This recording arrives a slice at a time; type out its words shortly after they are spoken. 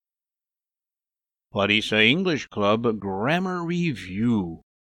Larissa English Club Grammar Review.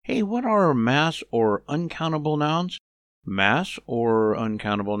 Hey, what are mass or uncountable nouns? Mass or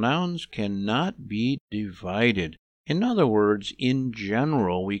uncountable nouns cannot be divided. In other words, in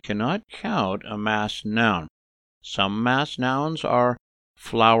general, we cannot count a mass noun. Some mass nouns are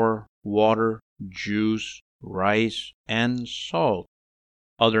flour, water, juice, rice, and salt.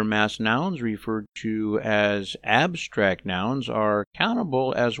 Other mass nouns referred to as abstract nouns are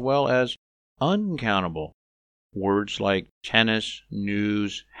countable as well as uncountable. Words like tennis,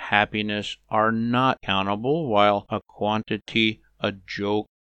 news, happiness are not countable, while a quantity, a joke,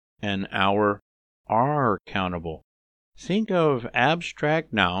 an hour are countable. Think of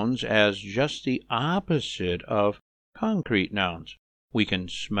abstract nouns as just the opposite of concrete nouns. We can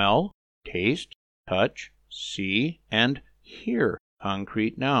smell, taste, touch, see, and hear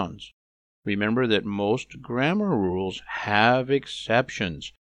concrete nouns. Remember that most grammar rules have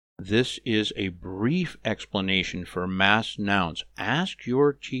exceptions. This is a brief explanation for mass nouns. Ask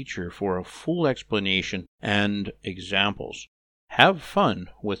your teacher for a full explanation and examples. Have fun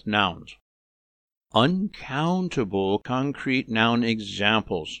with nouns. Uncountable concrete noun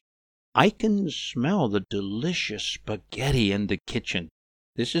examples. I can smell the delicious spaghetti in the kitchen.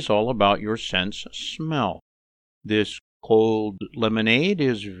 This is all about your sense of smell. This cold lemonade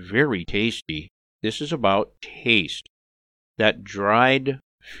is very tasty. This is about taste. That dried,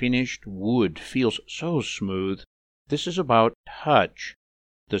 finished wood feels so smooth. This is about touch.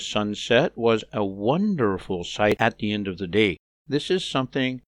 The sunset was a wonderful sight at the end of the day. This is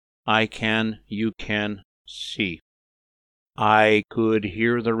something you can see. I could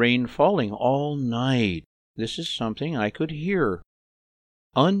hear the rain falling all night. This is something I could hear.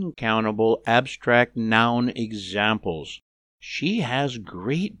 Uncountable abstract noun examples. She has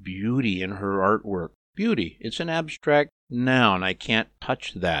great beauty in her artwork. Beauty, it's an abstract noun. I can't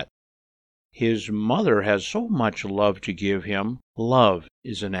touch that. His mother has so much love to give him. Love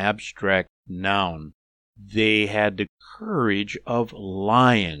is an abstract noun. They had the courage of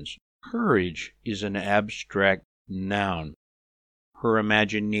lions. Courage is an abstract noun. Her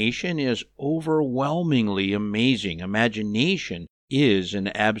imagination is overwhelmingly amazing. Imagination is an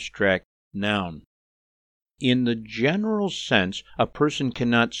abstract noun. In the general sense, a person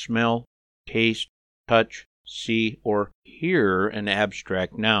cannot smell, taste, touch, see, or hear an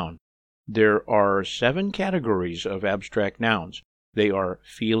abstract noun. There are 7 categories of abstract nouns. They are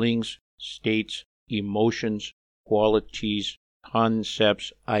feelings, states, emotions, qualities,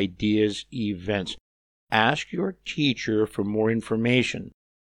 concepts, ideas, events. Ask your teacher for more information.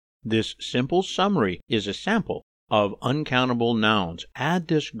 This simple summary is a sample of uncountable nouns. Add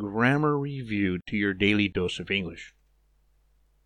this grammar review to your daily dose of English.